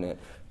Old Covenant.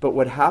 But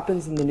what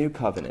happens in the New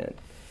Covenant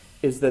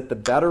is that the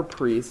better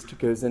priest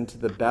goes into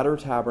the better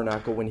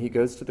tabernacle. When he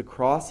goes to the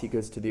cross, he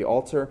goes to the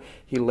altar,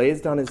 he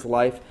lays down his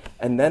life,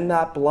 and then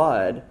that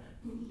blood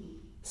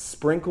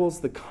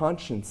sprinkles the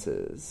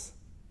consciences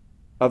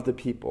of the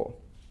people.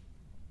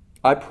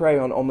 I pray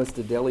on almost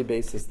a daily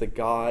basis that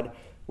God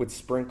would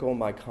sprinkle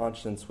my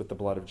conscience with the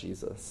blood of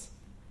Jesus.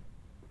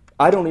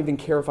 I don't even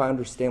care if I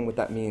understand what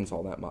that means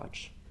all that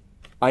much.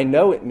 I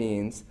know it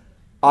means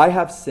I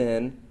have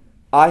sin,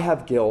 I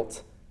have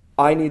guilt,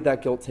 I need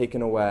that guilt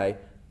taken away.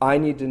 I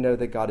need to know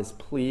that God is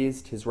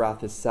pleased, his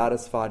wrath is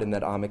satisfied, and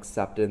that I'm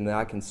accepted, and that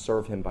I can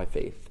serve him by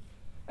faith.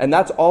 And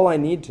that's all I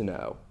need to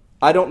know.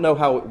 I don't know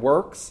how it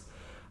works.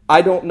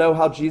 I don't know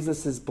how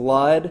Jesus'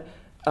 blood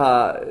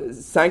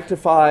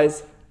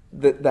sanctifies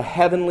the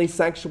heavenly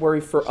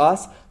sanctuary for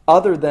us,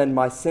 other than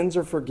my sins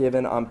are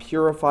forgiven, I'm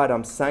purified,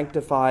 I'm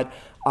sanctified,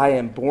 I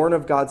am born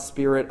of God's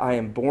Spirit, I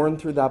am born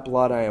through that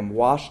blood, I am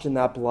washed in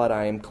that blood,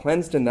 I am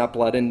cleansed in that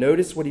blood. And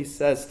notice what he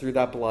says through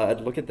that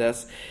blood. Look at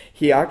this.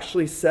 He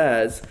actually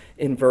says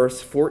in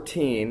verse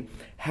 14,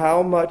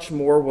 how much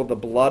more will the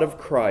blood of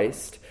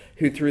Christ,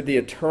 who through the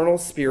eternal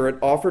Spirit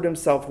offered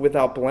himself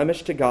without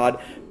blemish to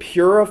God,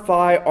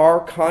 purify our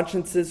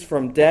consciences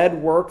from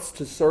dead works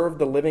to serve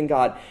the living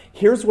God.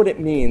 Here's what it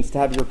means to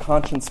have your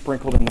conscience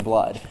sprinkled in the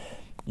blood.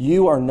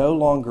 You are no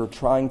longer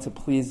trying to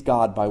please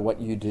God by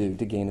what you do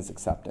to gain his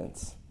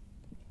acceptance.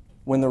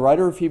 When the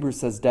writer of Hebrews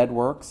says dead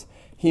works,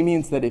 he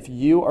means that if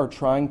you are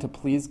trying to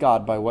please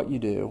God by what you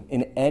do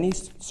in any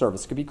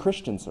service, it could be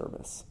Christian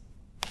service,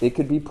 it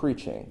could be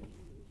preaching,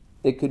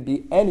 it could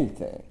be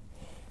anything.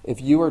 If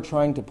you are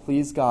trying to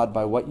please God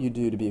by what you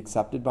do to be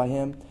accepted by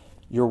him,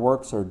 your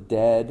works are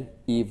dead,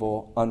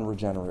 evil,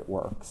 unregenerate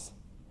works.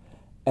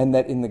 And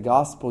that in the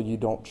gospel you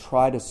don't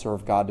try to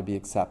serve God to be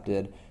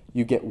accepted.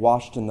 You get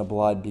washed in the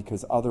blood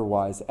because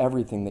otherwise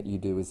everything that you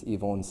do is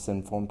evil and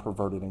sinful and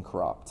perverted and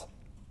corrupt.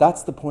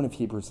 That's the point of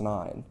Hebrews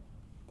 9.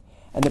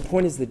 And the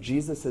point is that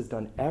Jesus has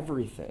done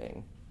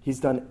everything.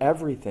 He's done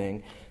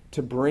everything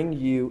to bring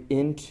you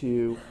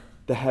into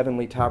the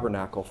heavenly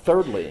tabernacle.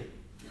 Thirdly,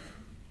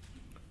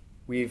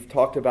 we've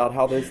talked about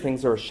how those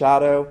things are a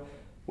shadow.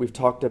 We've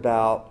talked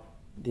about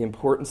the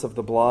importance of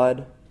the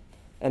blood.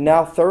 And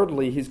now,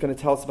 thirdly, he's going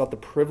to tell us about the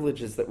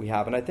privileges that we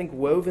have. And I think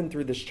woven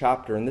through this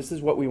chapter, and this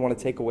is what we want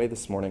to take away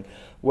this morning,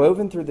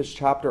 woven through this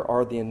chapter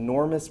are the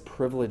enormous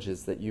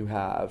privileges that you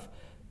have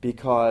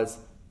because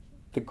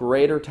the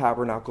greater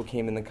tabernacle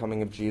came in the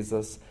coming of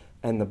Jesus,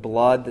 and the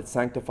blood that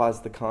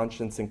sanctifies the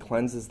conscience and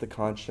cleanses the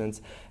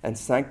conscience and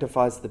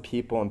sanctifies the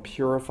people and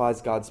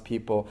purifies God's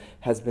people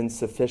has been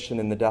sufficient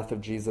in the death of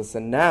Jesus.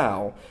 And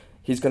now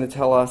he's going to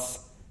tell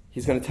us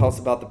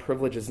about the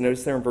privileges.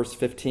 Notice there in verse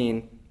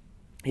 15,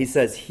 he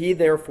says, he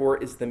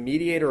therefore is the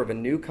mediator of a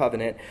new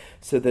covenant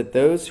so that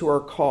those who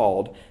are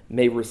called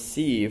may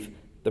receive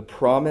the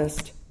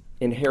promised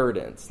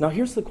inheritance. Now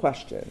here's the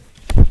question.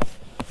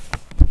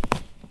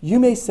 You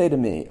may say to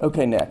me,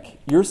 okay, Nick,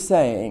 you're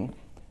saying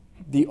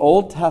the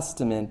Old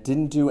Testament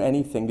didn't do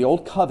anything. The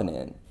Old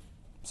Covenant,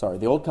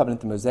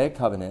 the Mosaic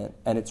Covenant,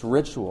 and its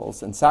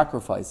rituals and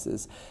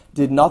sacrifices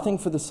did nothing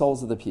for the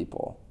souls of the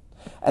people.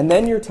 And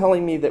then you're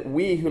telling me that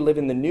we who live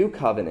in the New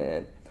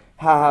Covenant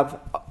have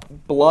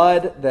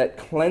blood that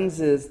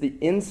cleanses the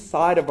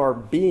inside of our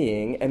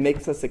being and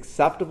makes us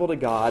acceptable to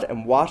God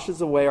and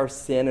washes away our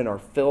sin and our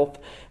filth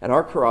and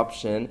our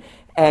corruption,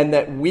 and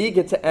that we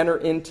get to enter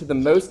into the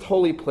most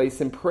holy place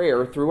in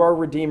prayer through our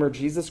Redeemer,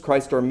 Jesus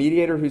Christ, our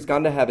mediator who's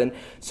gone to heaven.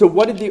 So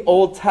what did the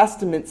Old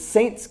Testament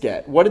saints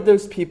get? What did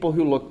those people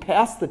who looked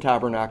past the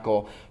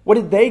tabernacle, what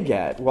did they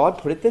get? Well, I'd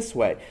put it this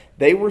way.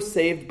 They were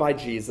saved by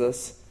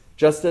Jesus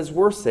just as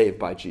we're saved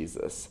by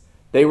Jesus.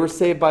 They were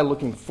saved by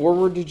looking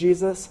forward to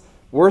Jesus.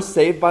 We're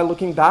saved by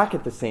looking back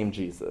at the same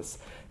Jesus.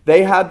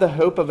 They had the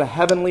hope of a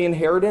heavenly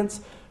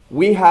inheritance.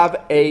 We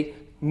have a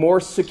more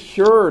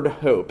secured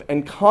hope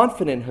and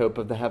confident hope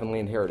of the heavenly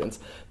inheritance.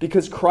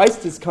 Because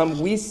Christ has come,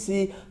 we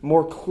see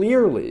more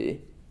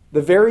clearly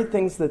the very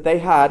things that they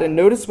had. And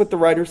notice what the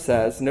writer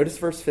says. Notice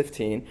verse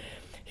 15.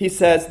 He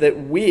says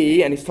that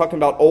we, and he's talking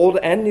about Old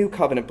and New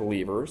Covenant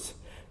believers,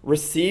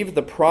 receive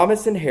the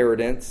promised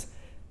inheritance.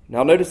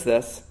 Now notice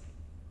this.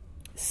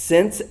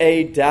 Since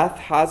a death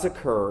has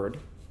occurred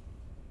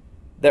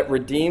that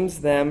redeems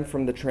them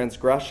from the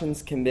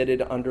transgressions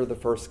committed under the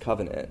first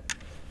covenant.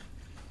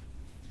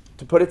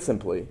 To put it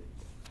simply,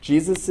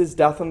 Jesus'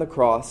 death on the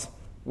cross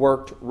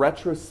worked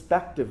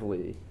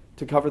retrospectively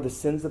to cover the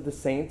sins of the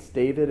saints,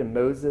 David and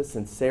Moses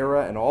and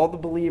Sarah and all the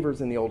believers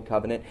in the Old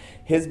Covenant.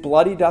 His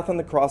bloody death on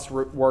the cross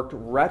worked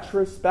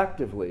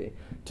retrospectively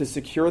to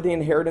secure the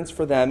inheritance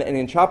for them. And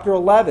in chapter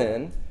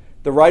 11,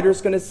 the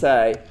writer's going to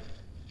say,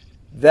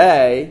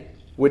 they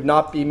would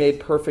not be made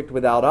perfect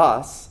without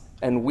us,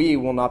 and we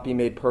will not be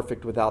made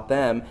perfect without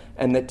them,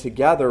 and that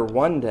together,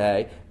 one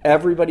day,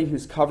 everybody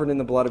who's covered in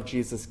the blood of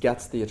Jesus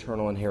gets the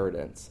eternal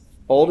inheritance.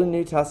 Old and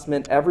New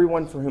Testament,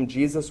 everyone for whom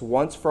Jesus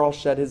once for all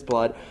shed his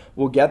blood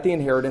will get the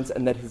inheritance,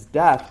 and that his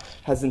death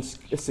has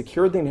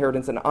secured the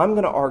inheritance. And I'm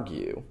going to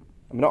argue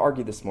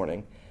this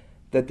morning,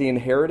 that the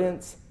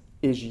inheritance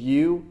is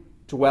you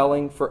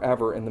dwelling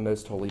forever in the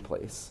most holy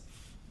place.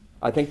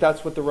 I think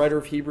that's what the writer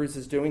of Hebrews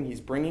is doing.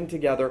 He's bringing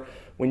together,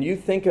 when you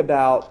think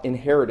about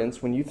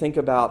inheritance, when you think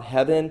about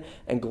heaven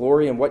and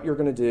glory and what you're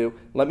going to do,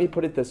 let me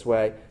put it this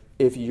way.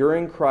 If you're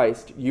in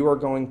Christ, you are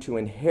going to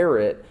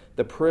inherit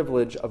the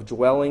privilege of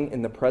dwelling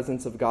in the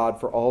presence of God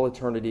for all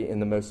eternity in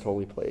the most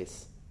holy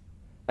place.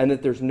 And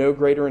that there's no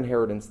greater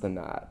inheritance than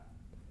that.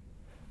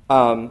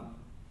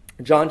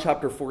 John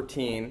chapter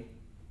 14,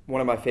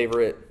 one of my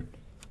favorite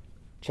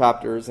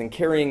chapters, and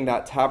carrying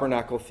that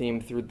tabernacle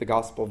theme through the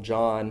Gospel of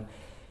John,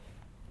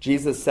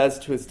 Jesus says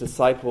to his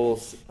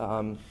disciples,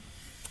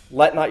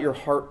 let not your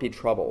heart be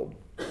troubled.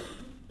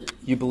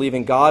 You believe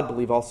in God,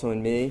 believe also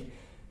in me.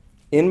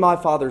 In my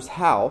Father's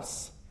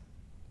house,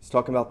 he's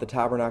talking about the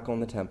tabernacle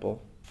and the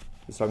temple.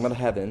 He's talking about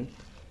heaven.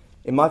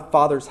 In my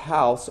Father's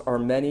house are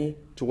many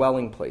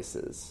dwelling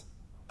places.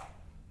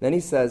 Then he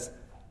says,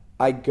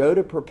 I go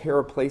to prepare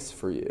a place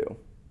for you.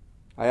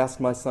 I asked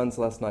my sons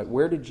last night,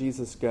 where did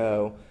Jesus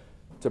go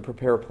to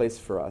prepare a place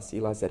for us?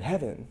 Eli said,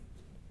 heaven.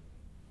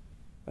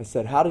 I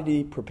said, how did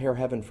he prepare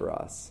heaven for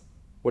us?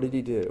 What did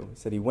he do? He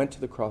said, he went to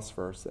the cross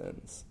for our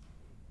sins.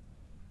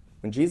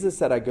 When Jesus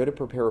said, I go to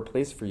prepare a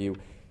place for you,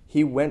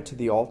 he went to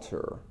the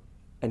altar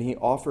and he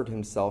offered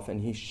himself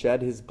and he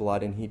shed his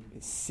blood and he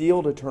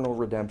sealed eternal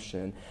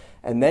redemption.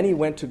 And then he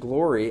went to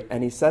glory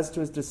and he says to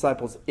his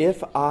disciples,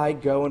 if I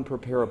go and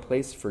prepare a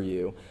place for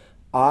you,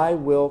 I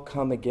will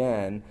come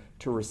again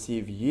to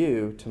receive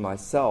you to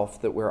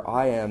myself, that where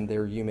I am,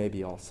 there you may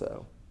be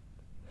also.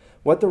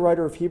 What the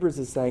writer of Hebrews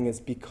is saying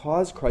is,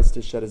 because Christ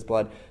has shed his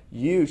blood,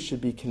 you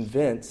should be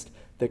convinced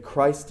that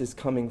Christ is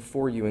coming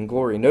for you in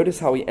glory. Notice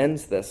how he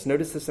ends this.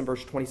 Notice this in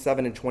verse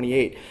 27 and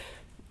 28.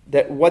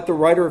 That what the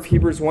writer of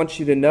Hebrews wants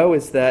you to know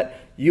is that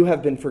you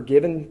have been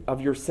forgiven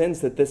of your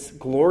sins, that this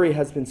glory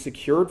has been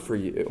secured for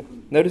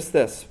you. Notice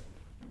this.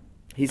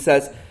 He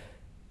says,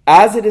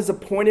 as it is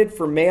appointed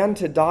for man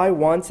to die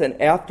once, and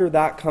after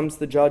that comes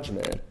the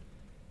judgment,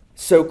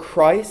 so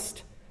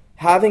Christ,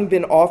 having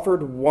been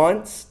offered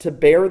once to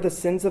bear the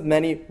sins of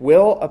many,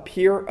 will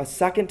appear a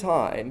second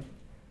time,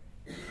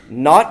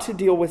 not to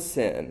deal with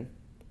sin,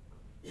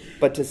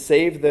 but to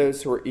save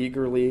those who are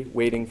eagerly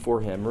waiting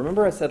for him.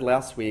 Remember I said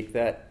last week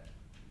that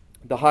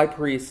the high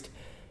priest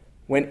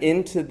went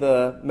into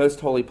the most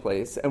holy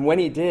place, and when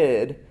he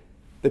did,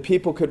 the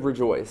people could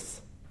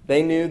rejoice.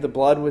 They knew the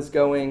blood was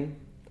going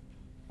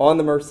on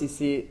the mercy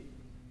seat.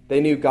 They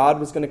knew God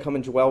was going to come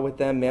and dwell with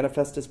them,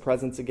 manifest his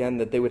presence again,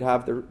 that they would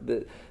have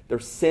their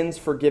sins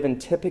forgiven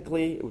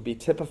typically. It would be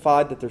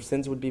typified that their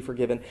sins would be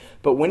forgiven.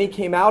 But when he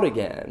came out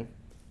again,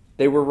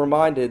 they were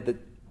reminded that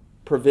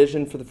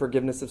provision for the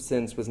forgiveness of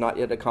sins was not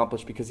yet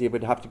accomplished because he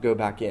would have to go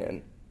back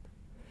in.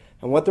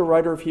 And what the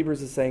writer of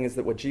Hebrews is saying is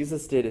that what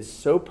Jesus did is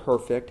so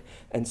perfect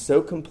and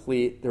so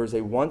complete, there's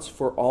a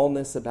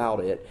once-for-allness about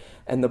it,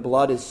 and the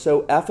blood is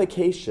so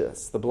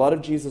efficacious, the blood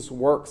of Jesus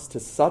works to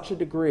such a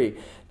degree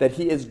that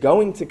he is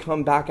going to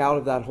come back out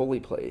of that holy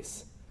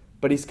place,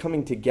 but he's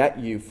coming to get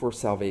you for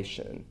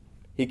salvation.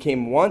 He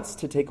came once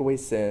to take away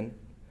sin.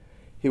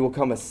 He will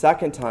come a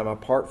second time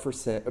apart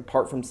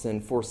from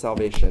sin for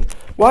salvation.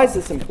 Why is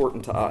this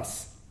important to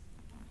us?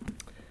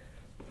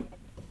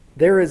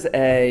 There is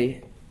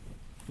a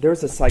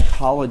there's a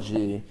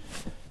psychology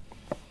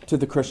to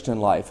the Christian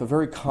life, a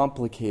very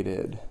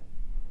complicated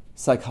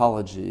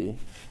psychology,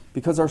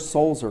 because our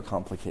souls are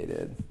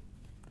complicated.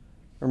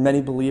 There are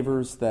many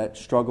believers that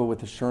struggle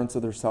with assurance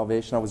of their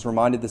salvation. I was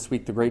reminded this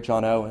week the great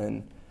John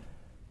Owen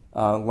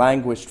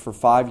languished for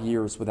 5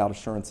 years without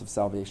assurance of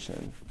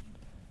salvation.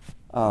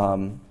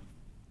 John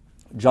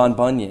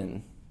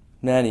Bunyan,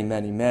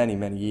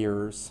 many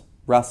years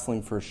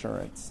wrestling for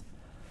assurance.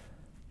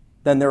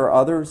 Then there are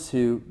others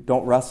who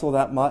don't wrestle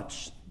that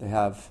much. They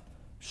have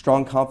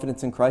strong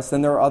confidence in Christ.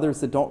 Then there are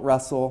others that don't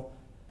wrestle,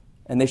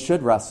 and they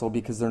should wrestle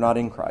because they're not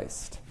in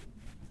Christ.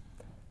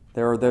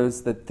 There are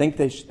those that think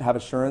they have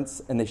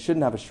assurance, and they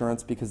shouldn't have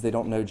assurance because they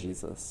don't know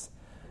Jesus.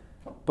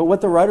 But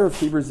what the writer of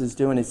Hebrews is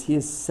doing is he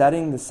is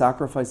setting the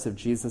sacrifice of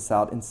Jesus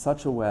out in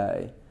such a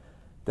way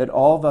that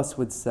all of us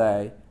would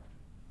say,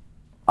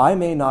 I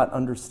may not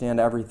understand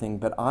everything,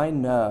 but I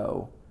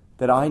know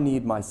that I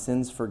need my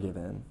sins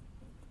forgiven.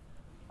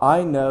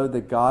 I know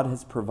that God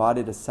has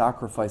provided a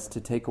sacrifice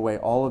to take away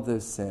all of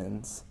those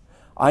sins.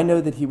 I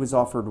know that he was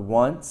offered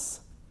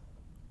once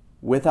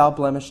without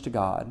blemish to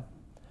God.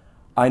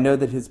 I know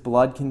that his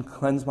blood can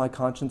cleanse my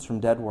conscience from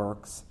dead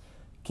works,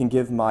 can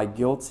give my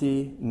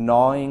guilty,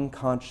 gnawing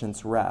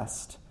conscience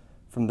rest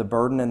from the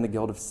burden and the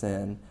guilt of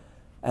sin.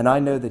 And I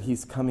know that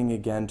he's coming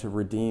again to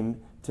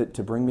redeem,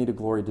 to bring me to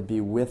glory, to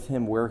be with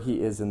him where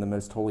he is in the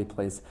most holy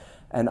place.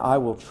 And I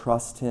will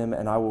trust him,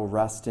 and I will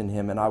rest in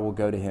him, and I will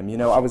go to him. You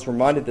know, I was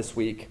reminded this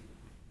week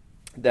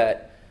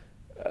that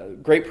a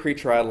great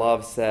preacher I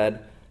love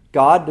said,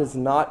 God does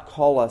not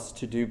call us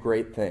to do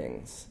great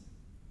things.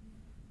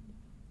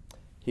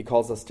 He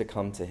calls us to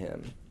come to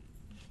him.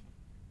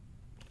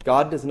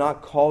 God does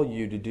not call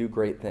you to do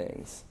great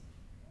things.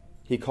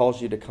 He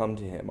calls you to come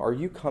to him. Are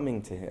you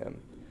coming to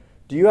him?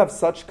 Do you have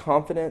such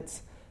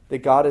confidence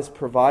that God has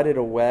provided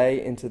a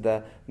way into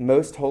the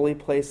most holy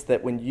place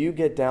that when you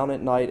get down at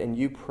night and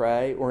you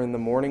pray, or in the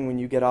morning when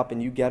you get up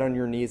and you get on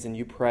your knees and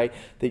you pray,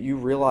 that you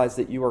realize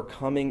that you are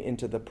coming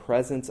into the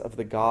presence of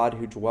the God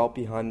who dwelt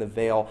behind the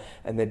veil,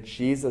 and that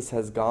Jesus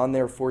has gone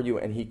there for you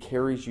and he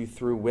carries you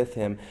through with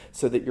him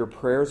so that your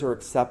prayers are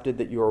accepted,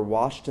 that you are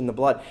washed in the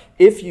blood.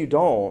 If you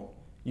don't,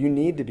 you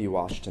need to be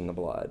washed in the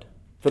blood.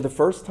 For the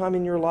first time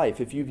in your life,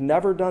 if you've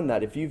never done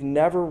that, if you've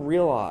never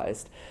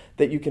realized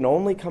that you can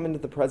only come into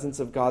the presence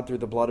of God through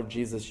the blood of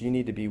Jesus, you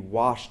need to be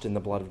washed in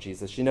the blood of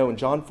Jesus. You know, in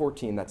John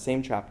 14, that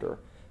same chapter,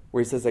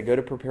 where he says, I go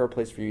to prepare a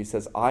place for you, he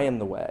says, I am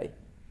the way,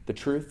 the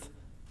truth,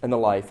 and the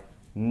life.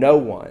 No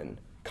one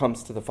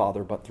comes to the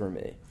Father but through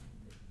me.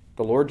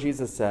 The Lord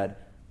Jesus said,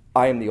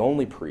 I am the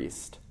only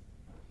priest.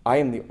 I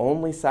am the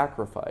only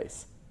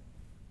sacrifice.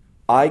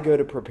 I go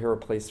to prepare a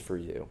place for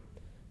you.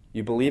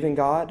 You believe in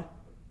God?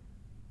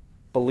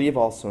 Believe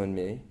also in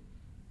me.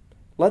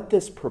 Let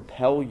this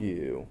propel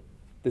you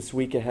this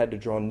week ahead to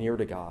draw near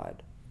to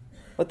God.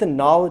 Let the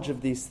knowledge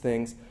of these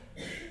things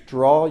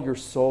draw your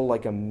soul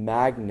like a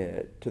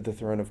magnet to the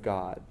throne of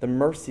God. The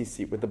mercy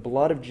seat with the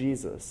blood of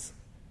Jesus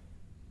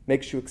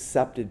makes you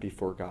accepted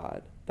before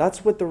God.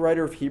 That's what the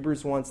writer of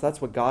Hebrews wants.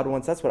 That's what God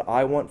wants. That's what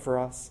I want for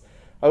us.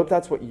 I hope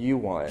that's what you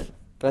want.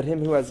 Let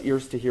him who has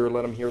ears to hear,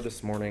 let him hear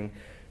this morning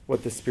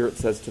what the Spirit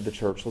says to the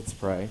church. Let's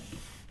pray.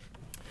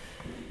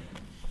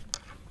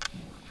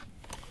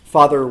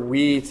 Father,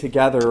 we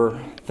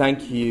together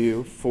thank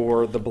you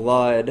for the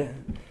blood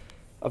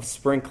of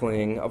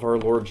sprinkling of our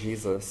Lord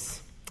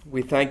Jesus.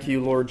 We thank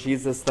you, Lord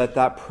Jesus,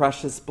 that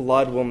precious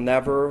blood will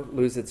never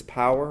lose its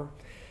power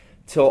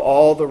till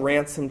all the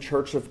ransomed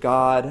church of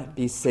God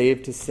be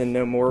saved to sin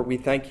no more. We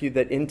thank you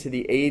that into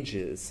the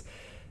ages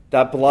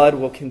that blood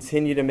will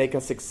continue to make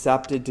us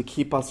accepted, to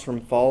keep us from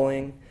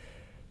falling,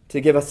 to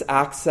give us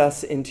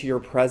access into your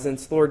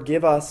presence. Lord,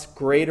 give us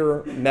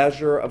greater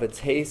measure of a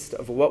taste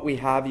of what we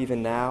have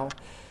even now,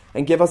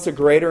 and give us a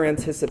greater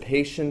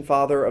anticipation,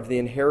 Father, of the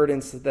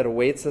inheritance that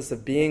awaits us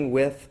of being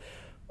with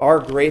our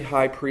great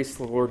high priest,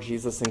 the Lord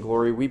Jesus, in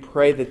glory. We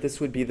pray that this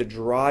would be the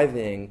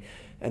driving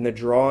and the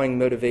drawing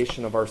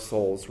motivation of our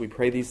souls. We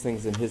pray these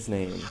things in his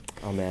name.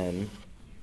 Amen.